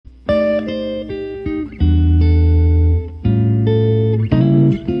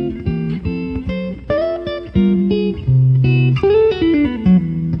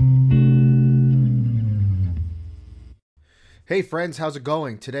Hey friends, how's it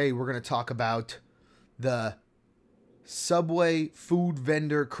going? Today we're going to talk about the Subway food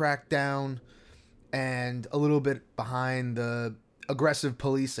vendor crackdown and a little bit behind the aggressive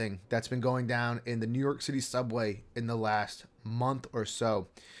policing that's been going down in the New York City subway in the last month or so.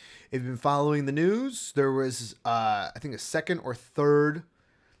 If you've been following the news, there was, I think, a second or third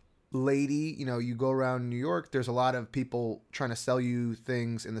lady. You go around New York, there's a lot of people trying to sell you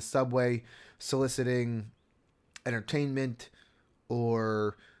things in the subway, soliciting entertainment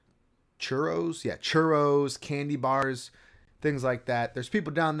or churros. Yeah, churros, candy bars, things like that. There's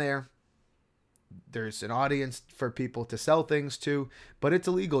people down there. There's an audience for people to sell things to, but it's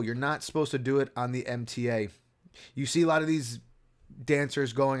illegal. You're not supposed to do it on the MTA. You see a lot of these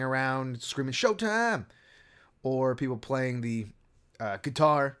dancers going around screaming "Showtime," or people playing the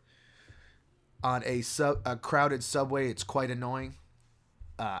guitar on a crowded subway. It's quite annoying.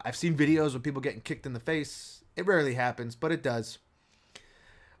 I've seen videos of people getting kicked in the face. It rarely happens, but it does.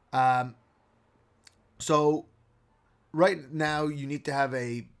 So right now you need to have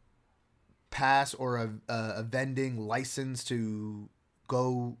a pass or a vending license to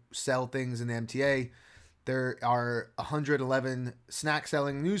go sell things in the MTA. There are 111 snack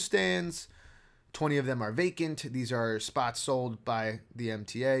selling newsstands. 20 of them are vacant. These are spots sold by the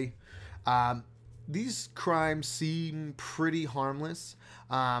MTA. These crimes seem pretty harmless.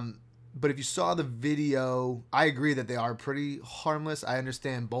 But if you saw the video, I agree that they are pretty harmless. I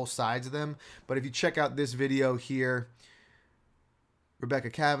understand both sides of them. But if you check out this video here, Rebecca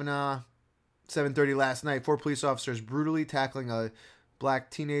Kavanaugh, 7:30 last night, 4 police officers brutally tackling a black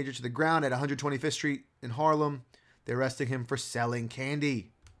teenager to the ground at 125th Street in Harlem. They're arresting him for selling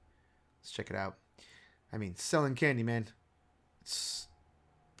candy. Let's check it out. I mean, selling candy, man. It's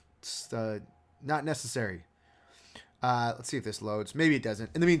not necessary. Let's see if this loads. Maybe it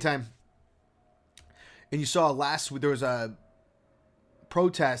doesn't. In the meantime, and you saw there was a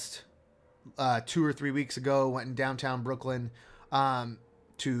protest 2 or 3 weeks ago, went in downtown Brooklyn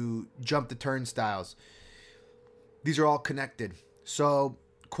to jump the turnstiles. These are all connected. So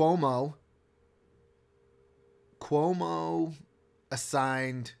Cuomo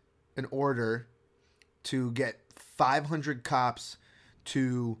assigned an order to get 500 cops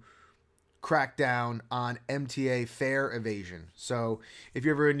to crack down on MTA fare evasion. So if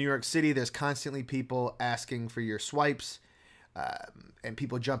you're ever in New York City, there's constantly people asking for your swipes and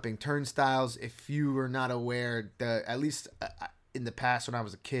people jumping turnstiles. If you were not aware, at least in the past when I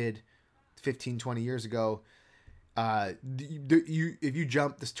was a kid, 15, 20 years ago, if you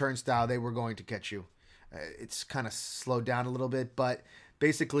jumped this turnstile, they were going to catch you. It's kind of slowed down a little bit, but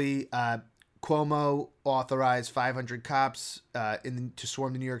basically Cuomo authorized 500 cops to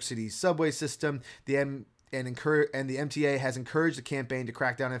swarm the New York City subway system. The MTA has encouraged the campaign to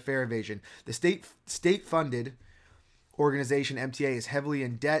crack down on fare evasion. The state-funded organization MTA is heavily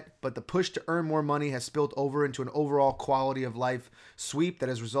in debt, but the push to earn more money has spilled over into an overall quality of life sweep that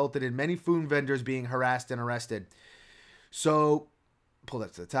has resulted in many food vendors being harassed and arrested. So, pull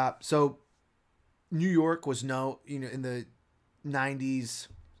that to the top. So, New York was in the 90s,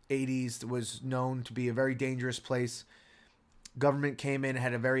 80s was known to be a very dangerous place. Government came in and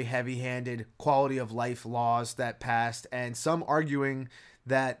had a very heavy-handed quality of life laws that passed, and some arguing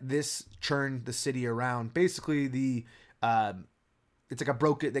that this churned the city around. Basically, it's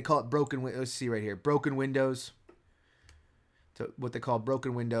like they call it broken. Let's see right here, broken windows. So what they call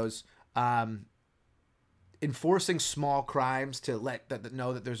broken windows. Enforcing small crimes to let that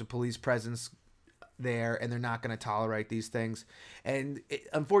know that there's a police presence there and they're not going to tolerate these things. And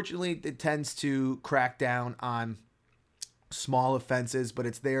unfortunately, it tends to crack down on small offenses, but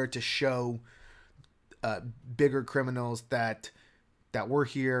it's there to show bigger criminals that we're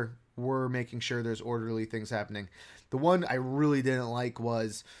here. We're making sure there's orderly things happening. The one I really didn't like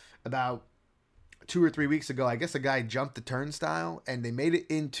was about 2 or 3 weeks ago. I guess a guy jumped the turnstile and they made it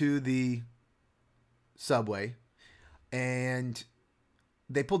into the subway and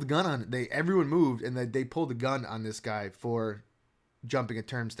they pulled a gun on it. Everyone moved and they pulled a gun on this guy for jumping a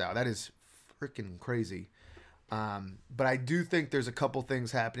turnstile. That is freaking crazy. But I do think there's a couple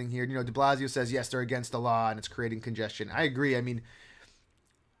things happening here. De Blasio says, yes, they're against the law and it's creating congestion. I agree. I mean,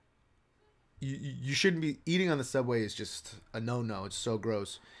 you shouldn't be eating on the subway is just a no-no. It's so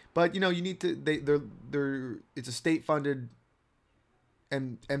gross. But, you need to, it's a state-funded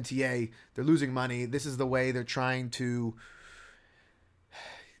MTA. They're losing money. This is the way they're trying to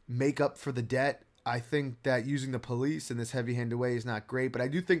make up for the debt. I think that using the police in this heavy-handed way is not great, but I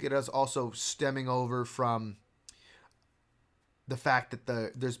do think it is also stemming over from the fact that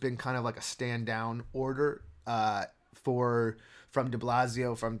there's been kind of like a stand-down order from de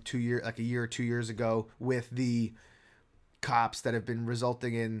Blasio from a year or 2 years ago with the cops that have been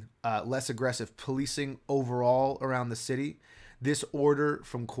resulting in less aggressive policing overall around the city. This order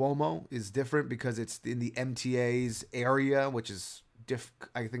from Cuomo is different because it's in the MTA's area, which is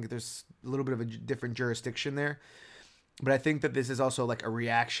I think there's a little bit of a different jurisdiction there. But I think that this is also like a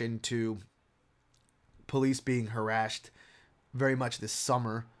reaction to police being harassed very much this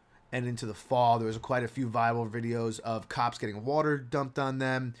summer and into the fall. There was quite a few viral videos of cops getting water dumped on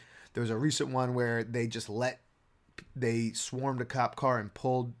them. There was a recent one where they swarmed a cop car and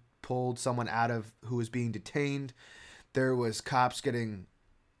pulled someone out of who was being detained. There was cops getting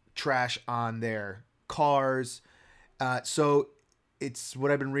trash on their cars. So it's what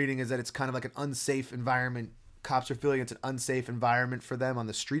I've been reading is that it's kind of like an unsafe environment. Cops are feeling it's an unsafe environment for them on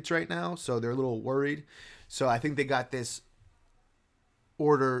the streets right now. So they're a little worried. So I think they got this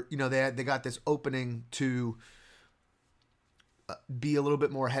order, they got this opening to be a little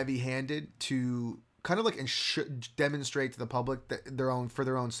bit more heavy-handed to kind of like demonstrate to the public that for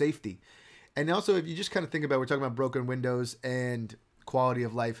their own safety. And also, if you just kind of think about, we're talking about broken windows and quality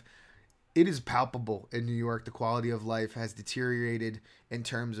of life. It is palpable in New York. The quality of life has deteriorated in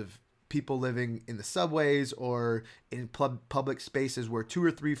terms of people living in the subways or in public spaces where 2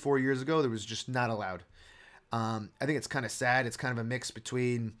 or 3, 4 years ago, there was just not allowed. I think it's kind of sad. It's kind of a mix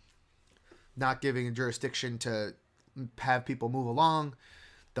between not giving a jurisdiction to have people move along.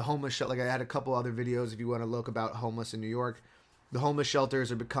 The homeless shelter, like I had a couple other videos if you want to look about homeless in New York. The homeless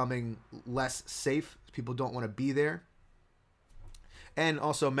shelters are becoming less safe. People don't want to be there. And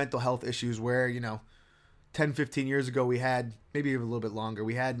also mental health issues where, 10, 15 years ago we had, maybe even a little bit longer,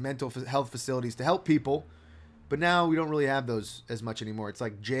 we had mental health facilities to help people. But now we don't really have those as much anymore. It's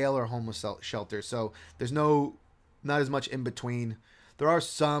like jail or homeless shelter. So there's not as much in between. There are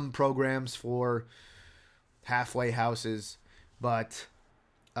some programs for halfway houses, but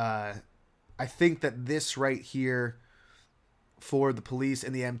I think that this right here for the police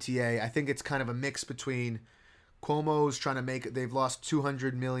and the MTA, I think it's kind of a mix between Cuomo's trying to they've lost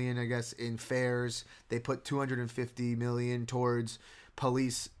 $200 million, I guess, in fares. They put $250 million towards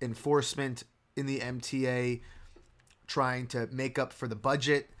police enforcement in the MTA, trying to make up for the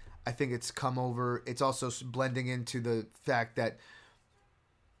budget. I think it's come over. It's also blending into the fact that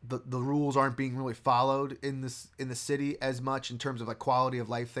the rules aren't being really followed in the city as much in terms of like quality of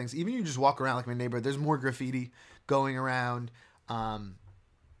life things. Even you just walk around like my neighborhood, there's more graffiti going around,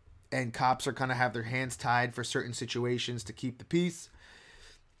 and cops are kind of have their hands tied for certain situations to keep the peace.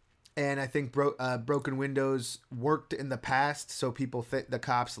 And I think broken windows worked in the past, so people the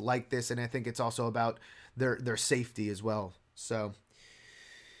cops like this, and I think it's also about their safety as well. So,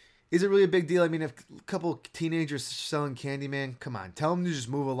 is it really a big deal? I mean, if a couple teenagers selling Candyman, come on, tell them to just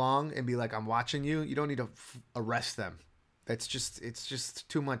move along and be like, "I'm watching you." You don't need to arrest them. It's just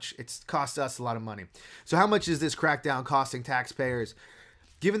too much. It's cost us a lot of money. So, how much is this crackdown costing taxpayers?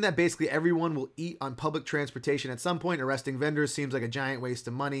 Given that basically everyone will eat on public transportation at some point, arresting vendors seems like a giant waste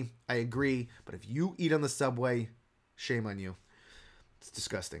of money. I agree. But if you eat on the subway, shame on you. It's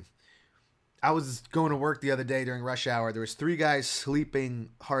disgusting. I was going to work the other day during rush hour. There was 3 guys sleeping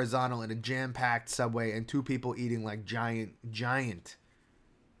horizontal in a jam-packed subway and 2 people eating like giant,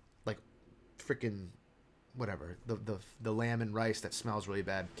 like freaking whatever, the lamb and rice that smells really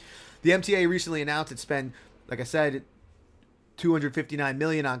bad. The MTA recently announced it spent, like I said, $259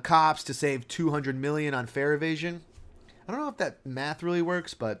 million on cops to save $200 million on fare evasion. I don't know if that math really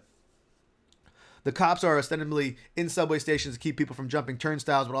works, but the cops are ostensibly in subway stations to keep people from jumping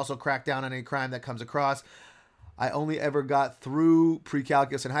turnstiles, but also crack down on any crime that comes across. I only ever got through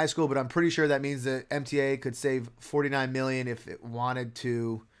pre-calculus in high school, but I'm pretty sure that means the MTA could save $49 million if it wanted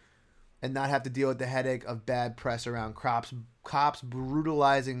to, and not have to deal with the headache of bad press around cops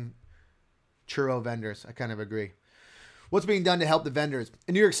brutalizing churro vendors. I kind of agree. What's being done to help the vendors?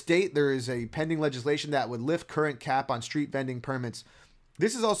 In New York State, there is a pending legislation that would lift current cap on street vending permits.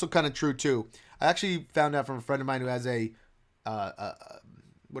 This is also kind of true, too. I actually found out from a friend of mine who has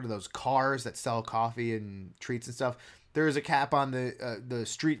what are those cars that sell coffee and treats and stuff? There is a cap on the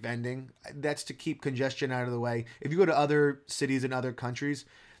street vending. That's to keep congestion out of the way. If you go to other cities and other countries,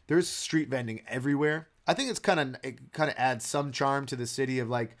 there's street vending everywhere. I think it kind of adds some charm to the city of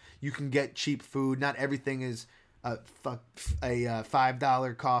like you can get cheap food. Not everything is a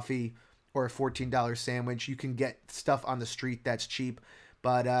 $5 coffee or a $14 sandwich. You can get stuff on the street that's cheap,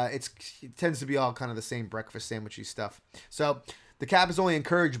 but it tends to be all kind of the same breakfast sandwichy stuff. So the cap has only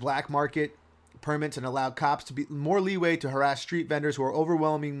encouraged black market permits and allowed cops to be more leeway to harass street vendors who are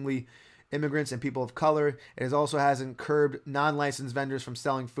overwhelmingly immigrants and people of color. It also hasn't curbed non-licensed vendors from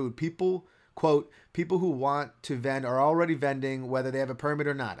selling food. People, quote, people who want to vend are already vending whether they have a permit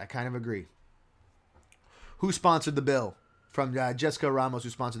or not. I kind of agree. Who sponsored the bill? from Jessica Ramos, who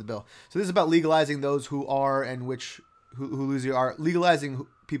sponsored the bill. So this is about legalizing those who are and who legally are, legalizing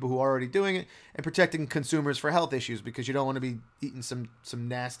people who are already doing it, and protecting consumers for health issues, because you don't want to be eating some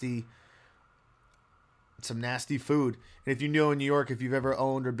nasty food. And if you know in New York, if you've ever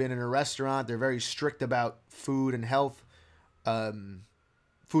owned or been in a restaurant, they're very strict about food and health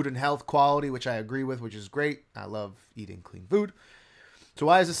quality, which I agree with, which is great. I love eating clean food. So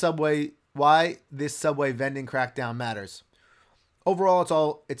why this Subway vending crackdown matters?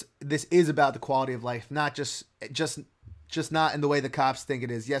 Overall, this is about the quality of life, not just not in the way the cops think it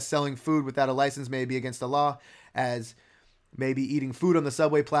is. Yes, selling food without a license may be against the law, as maybe eating food on the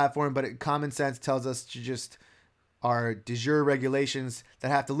Subway platform, but common sense tells us to just are de jure regulations that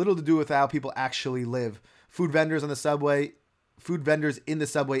have little to do with how people actually live. Food vendors in the Subway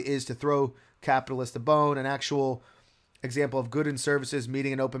is to throw capitalists a bone, an actual example of good and services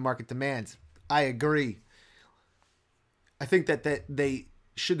meeting an open market demands. I agree. I think that there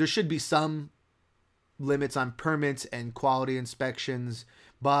should be some limits on permits and quality inspections,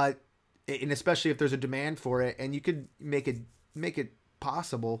 and especially if there's a demand for it, and you could make it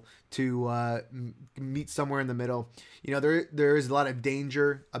possible to meet somewhere in the middle. You know, there is a lot of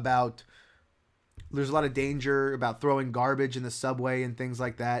danger about throwing garbage in the Subway and things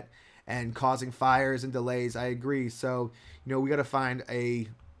like that, and causing fires and delays. I agree. So, you know, we got to find a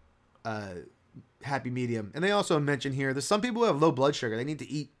happy medium. And they also mention here, there's some people who have low blood sugar. They need to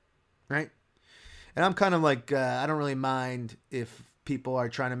eat, right? And I'm kind of like, I don't really mind if people are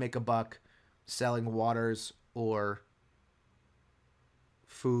trying to make a buck selling waters or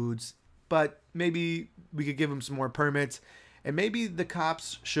foods, but maybe we could give them some more permits, and maybe the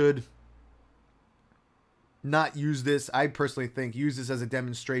cops should not use this. I personally think use this as a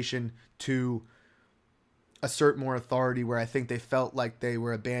demonstration to assert more authority, where I think they felt like they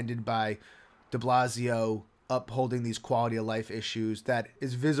were abandoned by de Blasio upholding these quality of life issues that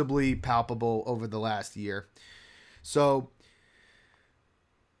is visibly palpable over the last year. So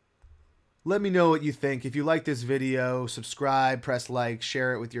let me know what you think. If you like this video, subscribe, press like,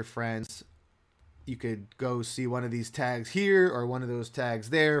 share it with your friends. You could go see one of these tags here or one of those tags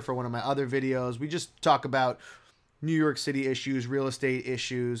there for one of my other videos. We just talk about New York City issues, real estate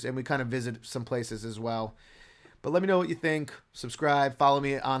issues, and we kind of visit some places as well. But let me know what you think. Subscribe. Follow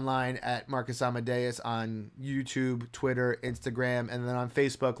me online at Marcus Amadeus on YouTube, Twitter, Instagram, and then on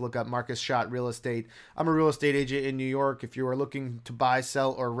Facebook, look up Marcus Schott Real Estate. I'm a real estate agent in New York. If you are looking to buy,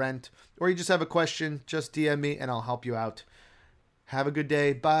 sell, or rent, or you just have a question, just DM me and I'll help you out. Have a good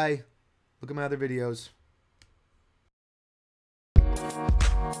day. Bye. Look at my other videos.